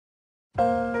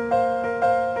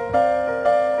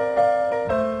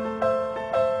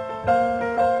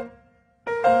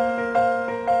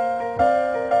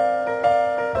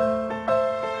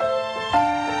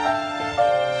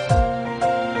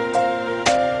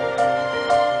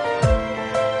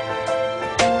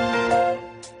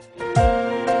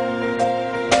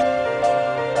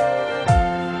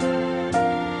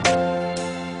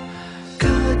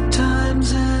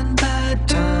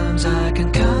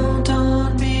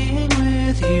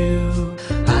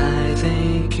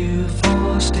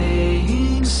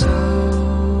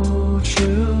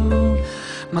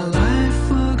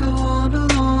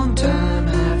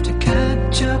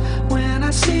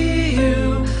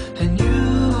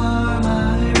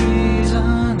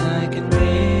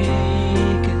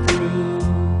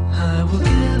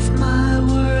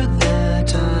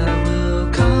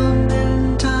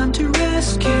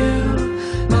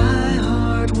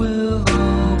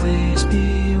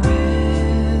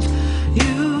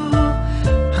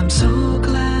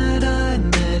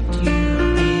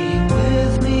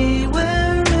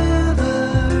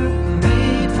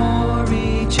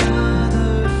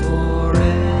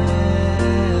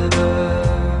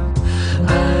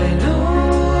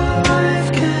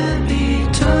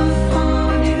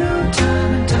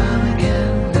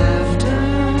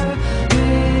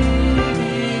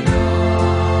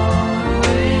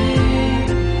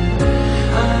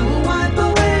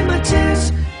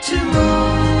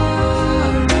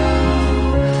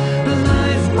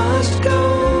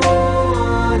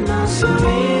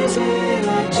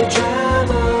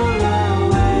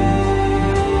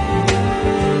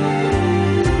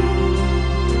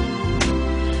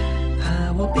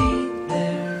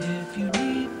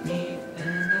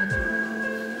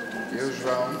Eu,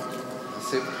 João,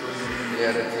 recebo por minha mulher,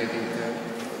 a tia Rita,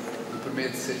 e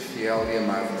prometo ser fiel e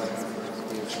amar-te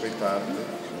e respeitar-te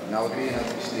na alegria e na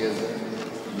tristeza,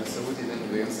 na saúde e na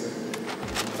doença,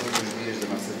 todos os dias da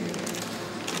nossa vida.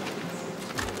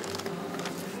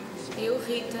 Eu,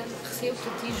 Rita, recebo-te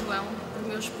a ti, João, por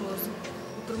meu esposo,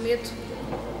 e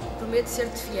prometo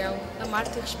ser-te fiel,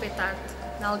 amar-te e respeitar-te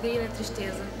na alegria e na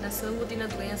tristeza, na saúde e na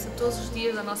doença, todos os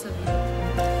dias da nossa vida.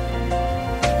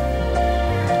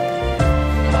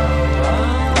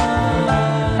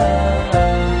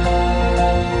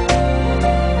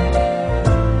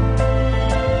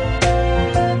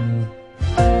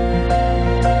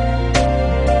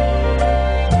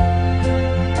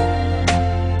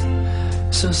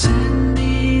 So send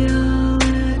me a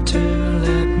letter,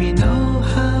 let me know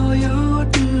how you're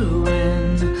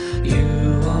doing.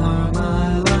 You are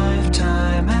my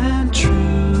lifetime and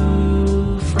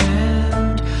true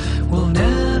friend. We'll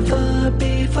never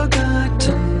be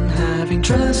forgotten, having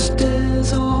trust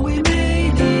is all we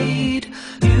may need.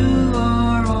 You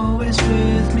are always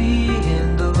with me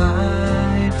in the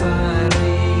life I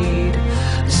lead.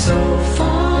 So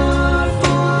far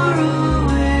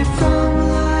away from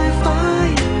life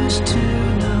I used to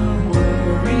know,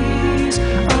 worries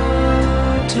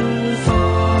are too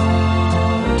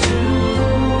far to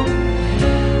go.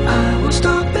 I will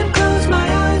stop and close my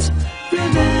eyes,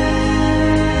 remember,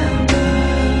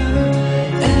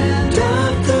 and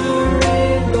of the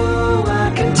rainbow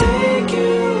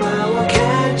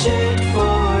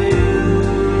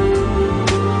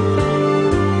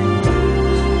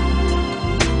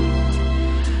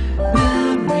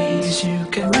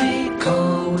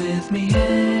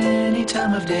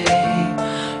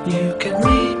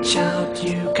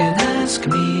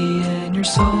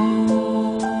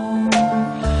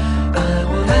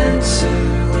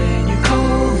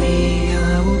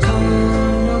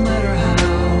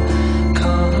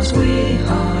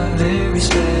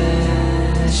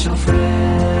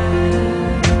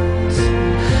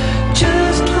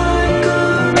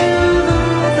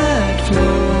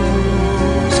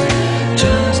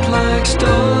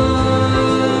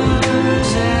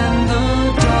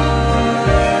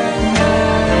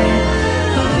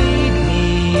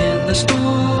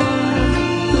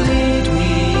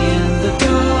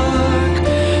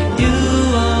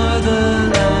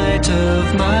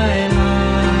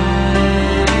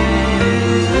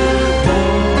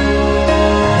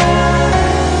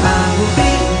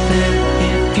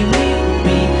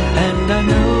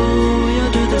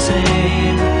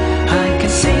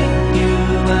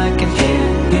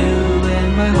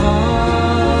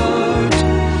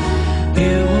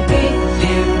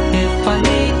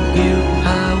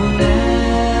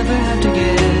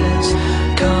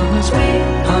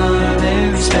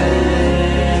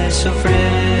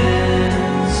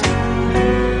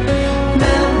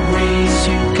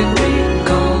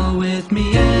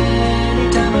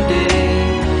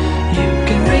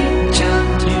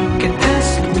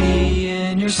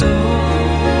years old.